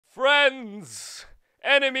Friends,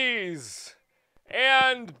 enemies,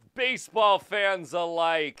 and baseball fans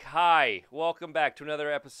alike. Hi, welcome back to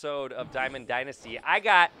another episode of Diamond Dynasty. I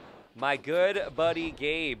got my good buddy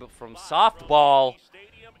Gabe from softball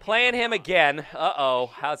playing him again. Uh-oh,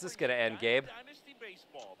 how's this going to end, Gabe?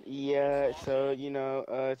 Yeah, so,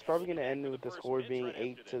 it's probably going to end with the score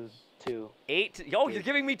being 8-2. 8? Oh, you're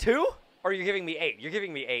giving me 2? Or you're giving me 8? You're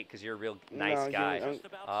giving me 8 because you're a real nice guy.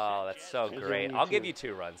 Oh, that's so great. I'll give you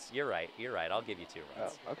 2 runs. You're right. I'll give you 2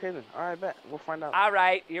 runs. Okay, then. All right, bet. We'll find out. All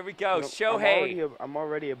right, here we go. Shohei. I'm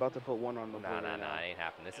already about to put 1 on the board. No, it ain't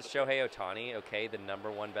happening. This is Shohei Ohtani, okay, the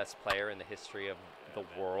 #1 best player in the history of the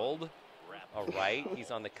world. All right,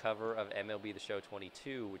 he's on the cover of MLB The Show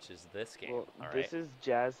 22, which is this game. Well, all right. This is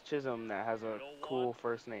Jazz Chisholm that has a cool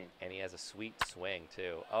first name. And he has a sweet swing,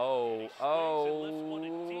 too. Oh.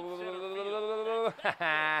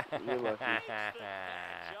 You're lucky.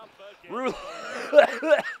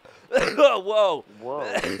 Whoa.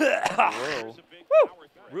 Whoa.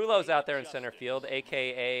 Rullo's out there in center field,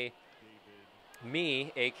 a.k.a.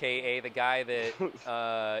 me, a.k.a. the guy that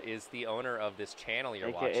is the owner of this channel you're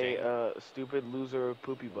watching. A.k.a. Stupid loser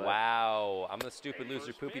poopy butt. Wow. I'm the stupid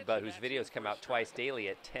loser poopy butt whose videos come out twice daily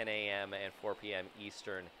at 10 a.m. and 4 p.m.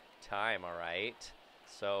 Eastern time, all right?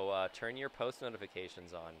 So turn your post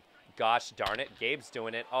notifications on. Gosh darn it, Gabe's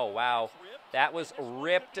doing it. Oh, wow. That was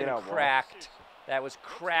ripped and cracked. That was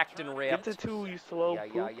cracked and ripped. Get the 2, you slow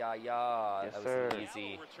poop. Yeah. Yes, that was sir. an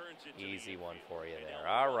easy one for you there.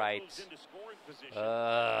 All right.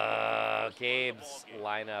 Gabe's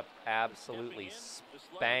lineup absolutely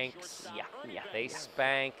spanks. Yeah. They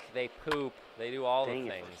spank, they poop, they do all the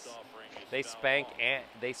things. They spank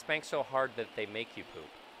so hard that they make you poop.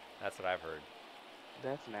 That's what I've heard.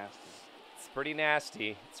 That's nasty. It's pretty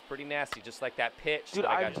nasty. Just like that pitch. Dude, that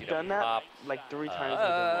I got I've you done to that pop. like 3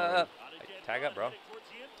 times. Tag up, bro. Oh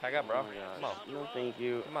Come on. No, thank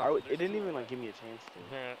you. Come on. It didn't even give me a chance to.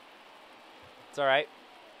 It's all right.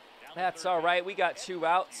 That's all right. We got 2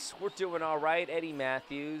 outs. We're doing all right. Eddie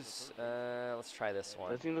Matthews. Let's try this one.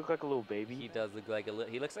 Doesn't he look like a little baby? He does look like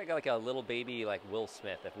he looks like a little baby, like Will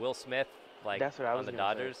Smith. If Will Smith, That's what I was on the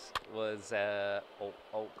Dodgers, was go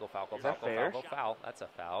foul. Go foul. That's a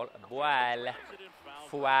foul. Boal.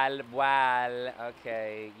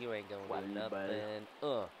 Okay, you ain't gonna do nothing.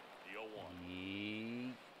 Oh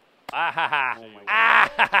my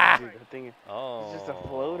God. Dude, that thing is it's just a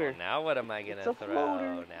floater. Now what am I gonna throw?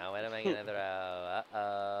 Floater. Now what am I gonna throw?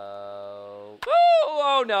 Uh-oh.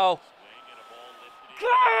 Oh no.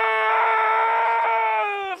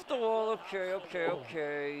 Off the wall.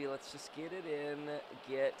 Okay. Let's just get it in.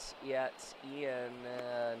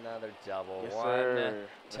 Another double. Yes,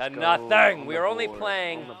 1-0. We are only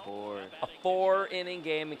playing a 4-inning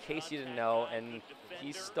game, in case you didn't know, and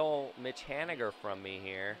he stole Mitch Haniger from me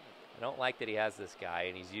here. I don't like that he has this guy,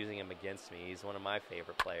 and he's using him against me. He's one of my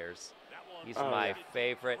favorite players. He's my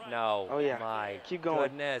favorite. No. Oh, yeah. My Keep going.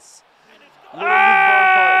 goodness.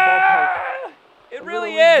 Ballpark. It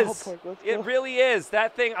really is. It really is.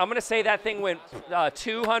 That thing, I'm going to say that thing went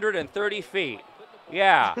 230 feet.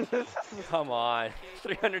 Yeah. Come on.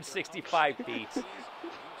 365 feet.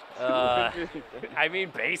 I mean,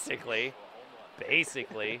 basically.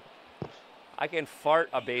 I can fart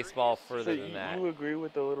a baseball further than that. You agree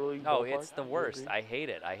with the Little League No, ballpark? it's the worst. I hate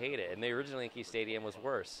it. And the original Yankee Stadium was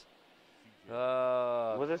worse.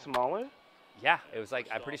 Was it smaller? Yeah, it was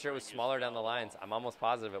I'm pretty sure it was smaller down the lines. I'm almost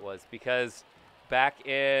positive it was because I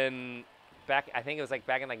think it was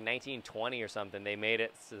back in 1920 or something, they made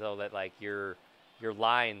it so that your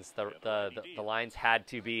lines, the lines had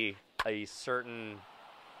to be a certain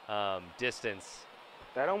distance.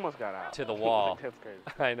 That almost got out. To the wall. That's crazy.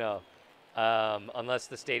 I know. Unless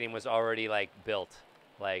the stadium was already built,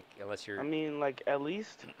 unless you're. I mean, at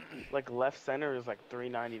least left center is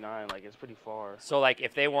 $3.99. It's pretty far. So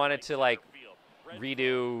if they wanted to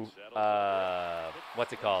redo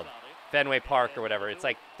what's it called, Fenway Park or whatever, it's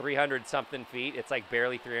 300 something feet. It's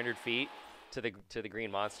barely 300 feet to the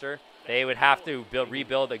Green Monster. They would have to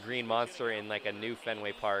rebuild a Green Monster in a new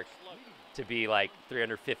Fenway Park to be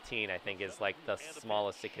 315. I think is the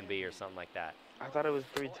smallest it can be or something like that. I thought it was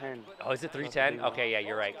 310. Oh, is it 310? Okay, yeah,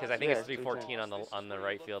 you're right. Because I think it's 314 on the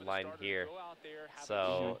right field line here.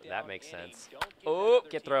 So that makes sense. Oh,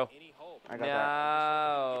 get throw. I got that.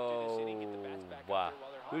 Wow.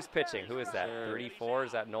 Who's pitching? Who is that? 34?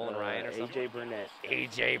 Is that Nolan Ryan or something? AJ Burnett.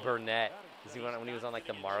 AJ Burnett. Is he when he was on the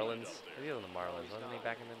Marlins? He was on the Marlins, wasn't he,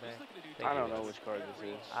 back in the day? I don't know which card this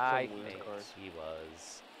is. I think he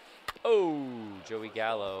was. Oh, Joey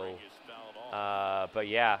Gallo. But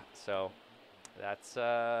yeah, so That's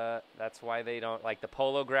why they don't, like, the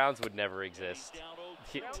Polo Grounds would never exist.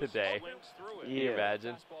 today. Can you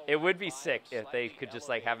imagine? It would be sick if they could just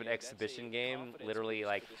like have an exhibition game, literally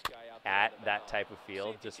like at that type of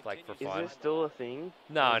field, just like for fun. Is it still a thing?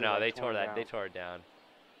 No, like, they tore that. down? They tore it down.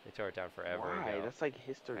 They tore it down forever Why? ago. That's like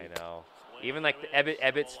history. I know. Even like the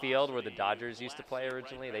Ebbets Field where the Dodgers used to play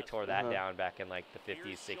originally, they tore that down back in like the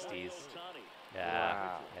 50s, 60s. Yeah.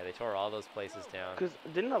 Wow. Yeah, they tore all those places down. Because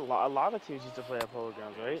didn't a lot of teams used to play at Polo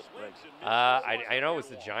Grounds, right? Like, I know it was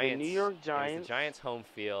the Giants. The New York It Giants. was the Giants' home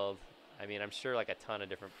field. I mean, I'm sure like a ton of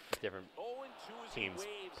different teams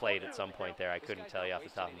played at some point there. I couldn't tell you off the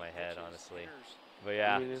top of my head, honestly. But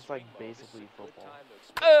yeah. I mean, it's like basically football.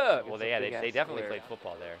 Well, they definitely played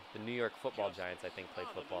football there. The New York Football Giants, I think, played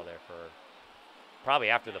football there for probably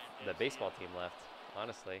after the baseball team left.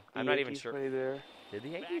 Honestly, I'm not even sure. Play there. Did the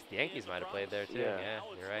Yankees? The Yankees might have played there too. Yeah,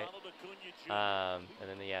 you're right. And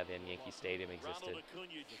then then Yankee Stadium existed.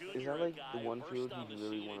 Is that like the one field you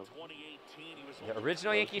really want to? The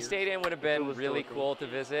original Yankee Stadium would have been really cool to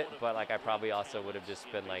visit, but like I probably also would have just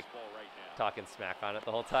been like talking smack on it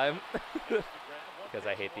the whole time because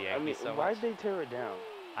I hate the Yankees so much. Why'd they tear it down?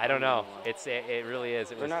 I don't know. It really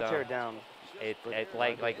is. It was not tear it down.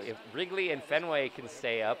 Like if Wrigley and Fenway can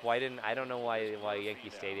stay up, I don't know why Yankee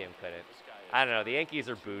Stadium couldn't. I don't know. The Yankees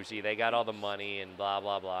are bougie. They got all the money and blah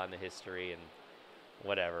blah blah in the history and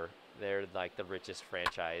whatever. They're like the richest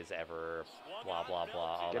franchise ever. Blah blah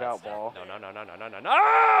blah. All Get that out, stuff. ball. No!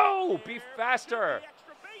 No! Be faster!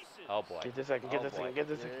 Oh boy. Get this second. Get this second. Get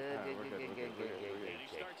this second.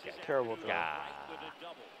 Terrible throw.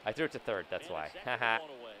 I threw it to third. That's why. Haha.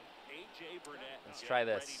 Let's try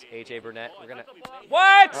this. AJ Burnett. We're gonna.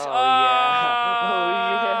 What? Oh, yeah.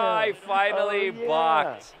 I finally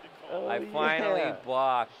balked. I finally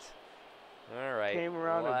balked. All right. Came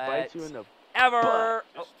around and bite you in the ever.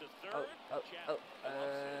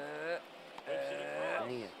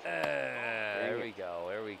 Dang it. There we go.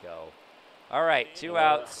 There we go. All right, 2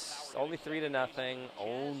 outs. Only 3-0.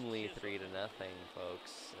 Only 3-0,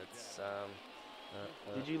 folks. It's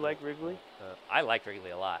Did you like Wrigley? I liked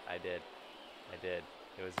Wrigley a lot. I did. It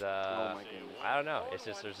was oh my goodness. I don't know. It's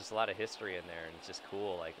just there's just a lot of history in there, and it's just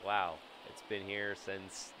cool. Like wow, it's been here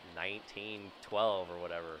since 1912 or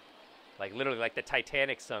whatever. Like literally, like the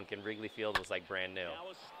Titanic sunk and Wrigley Field was like brand new.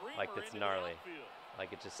 Like it's gnarly.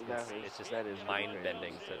 Like it's just mind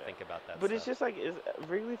bending to think about that. But it's just like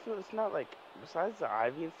Wrigley Field. It's not like besides the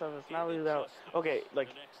ivy and stuff. It's not really that. Okay, like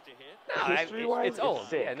history-wise, it's old.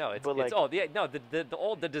 Sick, yeah, no, it's like, old. Yeah, no,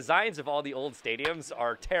 the designs of all the old stadiums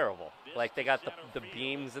are terrible. Like they got the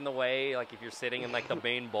beams in the way. Like if you're sitting in like the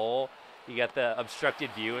main bowl, you got the obstructed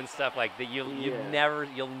view and stuff. Like you'll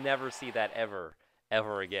never see that ever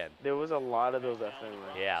again. There was a lot of those at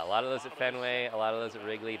Fenway. Yeah, a lot of those at Fenway, a lot of those at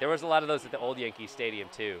Wrigley. There was a lot of those at the old Yankee Stadium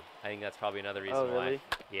too. I think that's probably another reason really? why.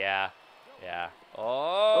 Yeah.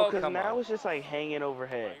 Oh, because come now on. it's just like hanging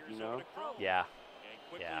overhead, you know? Yeah.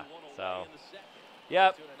 So,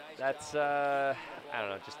 yep. That's I don't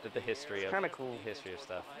know, just the history of kind of cool. History of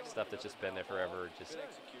stuff that's just been there forever. Just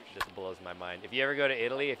blows my mind. If you ever go to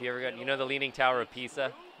Italy, you know the Leaning Tower of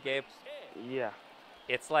Pisa, Gabe? Yeah.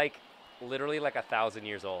 It's like literally like 1,000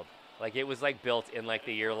 years old. Like it was like built in like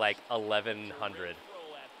the year like 1100.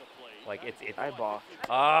 Like it's. I balked.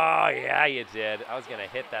 Oh yeah, you did. I was gonna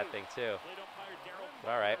hit that thing too.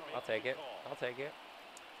 All right, I'll take it.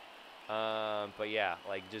 But yeah,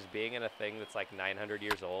 like just being in a thing that's like 900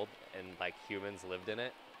 years old and like humans lived in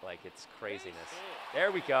it, like it's craziness.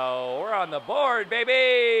 There we go. We're on the board,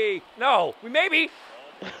 baby. No, we maybe.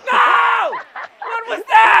 No! What was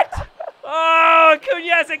that? Oh,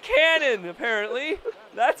 Acuna has a cannon, apparently.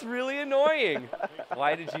 That's really annoying.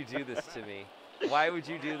 Why did you do this to me? Why would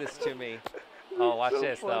you do this to me? Oh, watch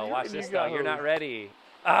this, though. Watch this, though. You're not ready.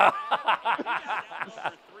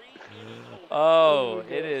 Oh,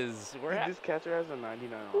 it is. This catcher has a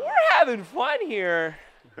 99 on. We're having fun here.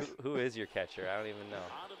 Who is your catcher? I don't even know.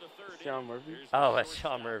 Sean Murphy. Oh, that's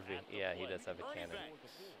Sean Murphy. Yeah, he does have a cannon.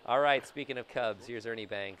 All right, speaking of Cubs, here's Ernie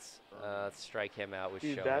Banks. Let's strike him out with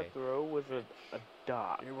Shohei. That throw was a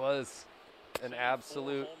dot. It was an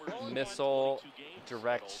absolute missile,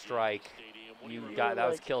 direct strike. That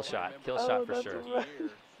was kill shot for sure. Right.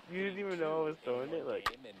 You didn't even know I was throwing it,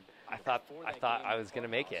 like. I thought I was gonna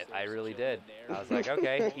make it. I really did. I was like,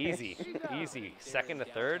 okay, easy. Second to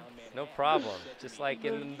third, no problem. Just like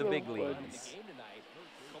in the big leagues.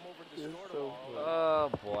 Oh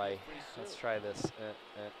boy, let's try this.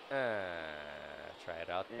 Try it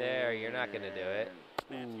out there. You're not gonna do it.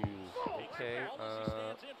 Ooh. Okay.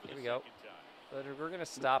 Here we go. We're gonna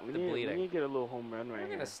stop the bleeding. We need to get a little home run right here.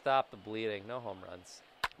 We're gonna stop the bleeding. No home runs.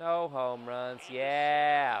 No home runs.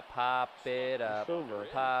 Yeah. Pop it up.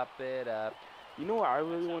 Pop it up. You know what I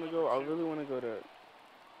really want to go? I really want to go to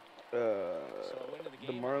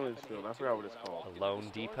the Marlins field. I forgot what it's called. The Lone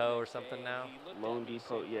Depot or something now. Lone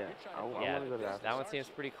Depot. Yeah, I Yeah, want to go to that. that one seems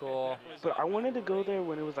pretty cool. But I wanted to go there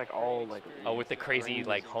when it was like all like. Oh, with the crazy rain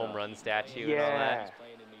like and home stuff. run statue Yeah. and all that.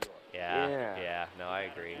 Yeah, Yeah. yeah. No, I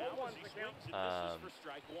agree.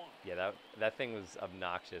 Yeah, that thing was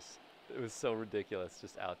obnoxious. It was so ridiculous,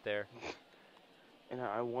 just out there. And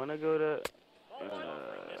I want to go to.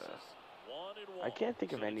 I can't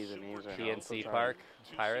think of any of the names right now. I'm so PNC sorry. Park,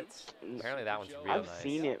 Pirates. Apparently that one's real I've nice.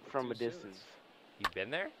 seen it from a distance. You've been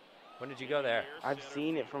there? When did you go there? I've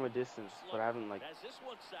seen it from a distance, but I haven't like.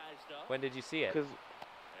 When did you see it? Because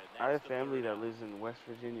I have family that lives in West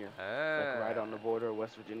Virginia, like right on the border of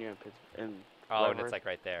West Virginia and Pittsburgh. Oh, and it's like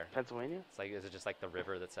right there. Pennsylvania? It's like, is it just like the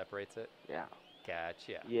river that separates it? Yeah.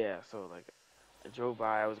 Gotcha. Yeah, so like I drove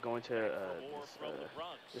by. I was going to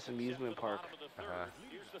this amusement park.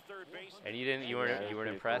 And you weren't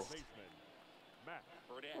impressed?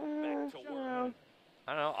 I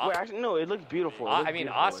don't know. Well, actually, no, it looks beautiful. I mean,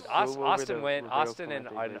 Austin went. Roberto Austin and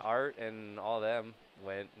Clemente place. Art and all them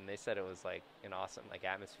went, and they said it was like an awesome like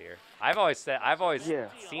atmosphere. I've always seen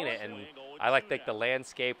it, and I like the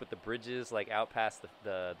landscape with the bridges like out past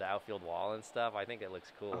the outfield wall and stuff. I think it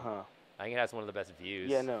looks cool. I think it has one of the best views.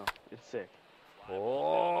 Yeah, no, it's sick.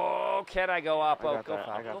 Oh, can I go up? I got Go that,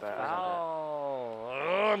 foul. I got Go that, I got foul.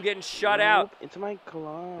 Oh, I'm getting shut Nope, out. It's my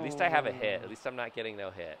club. At least I have a hit. At least I'm not getting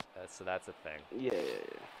no hit. So that's a thing. Yeah.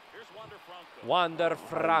 Wander I got a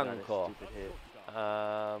Franco. stupid hit.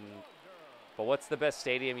 But what's the best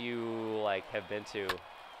stadium you like have been to?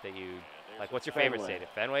 That you like? What's your favorite Fenway. stadium?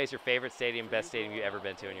 Fenway is your favorite stadium, best stadium you've ever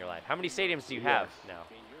been to in your life. How many stadiums do you have now?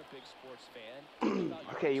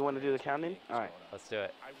 Okay, you want to do the counting? All right. Let's do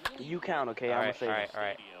it. You count, okay? All I'm right, gonna all say right, all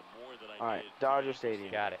right. All right. Dodger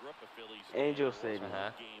Stadium. Got it. Angel Stadium.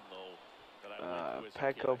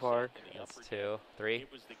 Petco Park. That's 2, 3.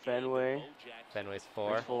 Fenway. Fenway's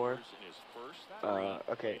 4. That's 4.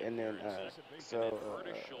 Okay, and then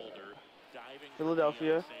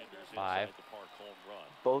Philadelphia. 5.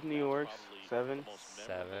 Both New Yorks. 7.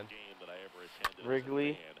 7.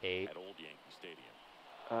 Wrigley. 8.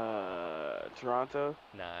 Toronto.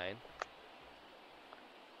 9.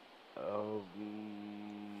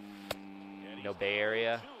 No Bay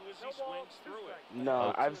Area.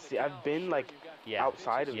 No, Oh. I've been like Yeah.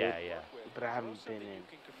 outside of Yeah, it, yeah. but I haven't been in.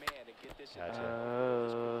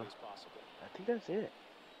 Gotcha. I think that's it.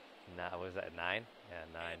 Was that 9? Yeah,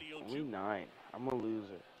 9. Only 9. I'm a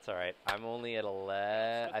loser. It's all right. I'm only at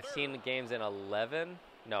 11. I've seen the games in 11.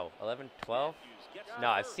 No, 11, 12. No,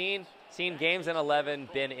 I've seen games in 11.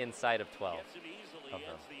 Been inside of 12 of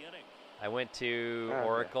them. I went to Okay.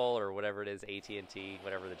 Oracle or whatever it is, AT&T,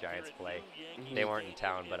 whatever the Giants play. They weren't in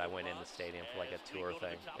town, but I went in the stadium for like a tour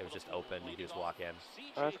thing. It was just open. You could just walk in.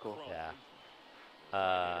 Oh, that's cool. Yeah.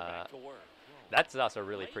 That's also a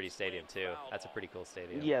really pretty stadium too. That's a pretty cool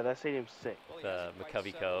stadium. Yeah, that stadium's sick. The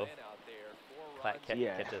McCovey Cove.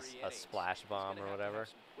 Yeah. Catch a splash bomb or whatever.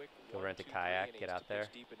 Go rent a kayak. Get out there.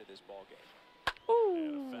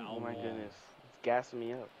 Oh my goodness, it's gassing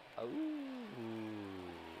me up. Ooh.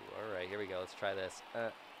 All right, here we go. Let's try this.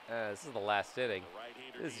 This is the last inning.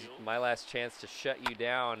 This is my last chance to shut you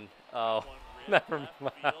down. Oh, never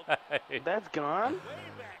mind. That's gone?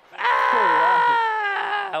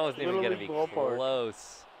 I wasn't even Little gonna be League ballpark.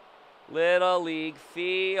 close. Little League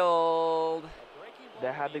Field.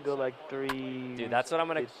 That had to go like 3. Dude, that's what I'm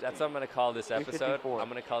gonna call this episode. 354. I'm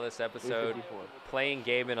gonna call this episode 354. "Playing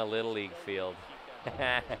Gabe in a Little League Field."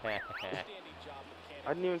 I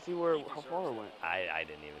didn't even see how far it went. I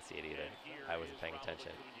didn't even see it either. I wasn't paying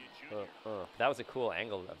attention. That was a cool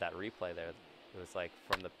angle of that replay there. It was like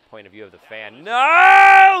from the point of view of the fan.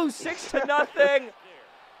 No! 6-0.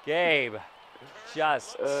 Gabe,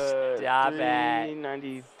 just stop it.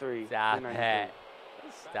 393. Stop 393. it.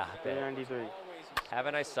 Stop it. 393.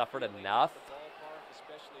 Haven't I suffered enough?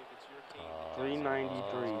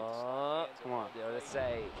 393. Come on. They don't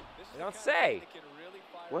say. They don't say.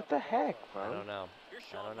 What the heck, bro? I don't know.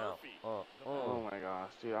 I don't know. Oh my gosh,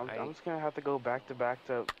 dude. I'm just going to have to go back to back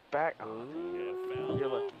to back. Oh, you're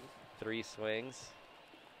lucky. 3 swings.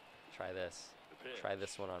 Try this. Try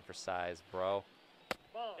this one on for size, bro.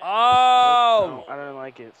 Oh! No, I didn't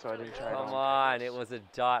like it, so I didn't try it. Come on. It was a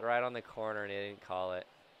dot right on the corner, and they didn't call it.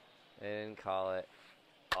 They didn't call it.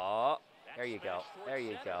 Oh, there you go. There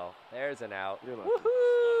you go. There's an out. You're lucky.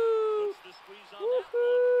 Woohoo!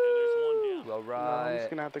 Woohoo! All No, I'm right. just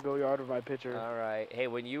gonna have to go yard with my pitcher. All right. Hey,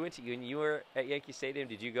 when you were at Yankee Stadium,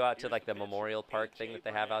 did you go out to like the Memorial Park thing that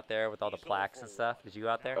they have out there with all the plaques and stuff? Did you go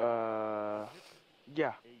out there?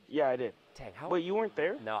 Yeah, I did. Dang, how? Wait, you weren't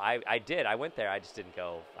there? No, I did. I went there. I just didn't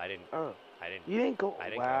go. I didn't. Oh. I didn't. You didn't go? I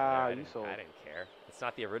didn't Wow, go there. you sold. I didn't care. It's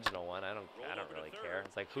not the original one. I don't really care.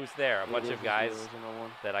 It's like, who's there? A bunch It of is guys the original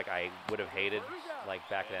one. that like I would have hated like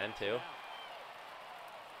back then too.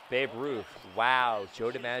 Babe Ruth. Wow. Joe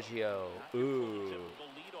DiMaggio. Ooh.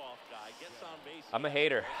 I'm a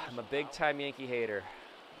hater. I'm a big-time Yankee hater.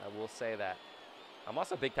 I will say that. I'm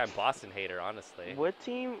also a big-time Boston hater, honestly. What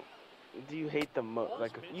team do you hate the most?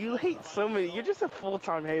 Like, you hate so many. You're just a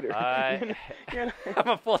full-time hater. I'm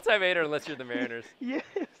a full-time hater unless you're the Mariners. Yes.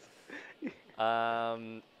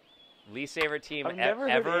 Least favorite team I've never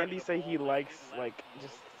heard ever. Andy say he likes, like,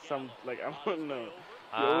 just some, like, I don't know.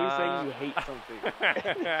 You're always saying you hate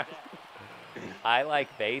something. I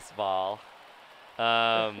like baseball.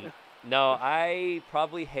 No, I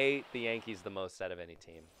probably hate the Yankees the most out of any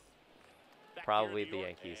team. Probably the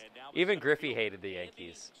Yankees. Even Griffey hated the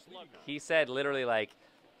Yankees. He said literally like,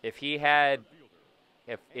 if he had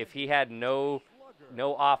no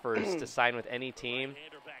offers to sign with any team,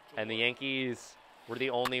 and the Yankees were the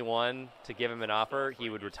only one to give him an offer, he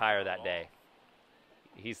would retire that day.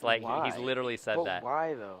 He's like, Why? he's literally said But that.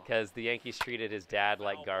 why though? Because the Yankees treated his dad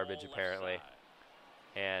like garbage, apparently.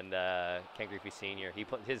 And Ken Griffey Sr.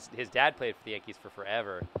 His dad played for the Yankees for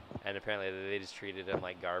forever, and apparently they just treated him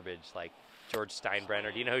like garbage, like George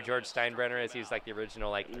Steinbrenner. Do you know who George Steinbrenner is? He's like the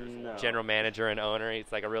original general manager and owner.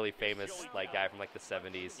 He's like a really famous guy from like the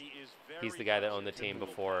 70s. He's the guy that owned the team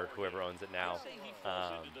before whoever owns it now.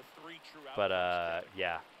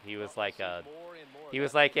 Yeah, he was like a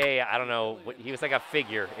I don't know, he was like a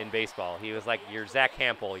figure in baseball. He was like your Zach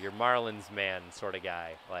Campbell, your Marlins man sort of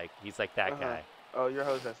guy. Like he's like that guy. Oh, you're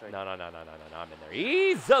Jose second. No, I'm in there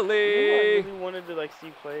You easily. know, I really wanted to like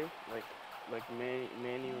see play like Manny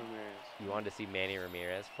Ramirez. You wanted to see Manny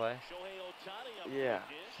Ramirez play? Yeah.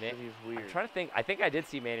 Man, He's weird. I'm trying to think. I think I did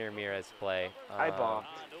see Manny Ramirez play. I balked.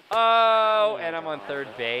 Oh, and I'm on third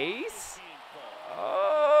base.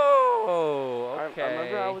 Oh, okay. I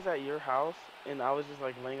remember I was at your house and I was just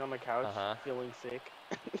like laying on the couch feeling sick,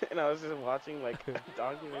 and I was just watching like a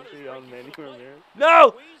documentary on Manny Ramirez.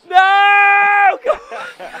 No!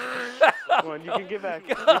 Come on, you can get back.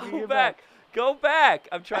 Go back. Go back.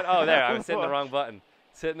 I'm trying. Oh, there. I was hitting the wrong button.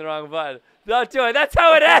 Don't do it. That's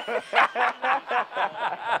how it ends.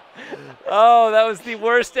 Oh, that was the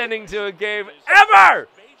worst ending to a game ever.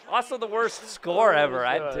 Also, the worst score ever.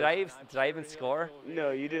 Did I even score?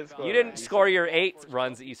 No, you didn't score. You didn't score your 8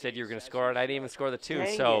 runs that you said you were going to score, and I didn't even score the 2.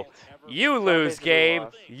 Dang so it. you lose, Gabe.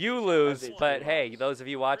 You lose. basically But hey, lost. those of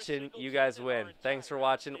you watching, you guys win. Thanks for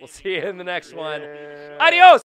watching. We'll see you in the next one. Yeah. Adios.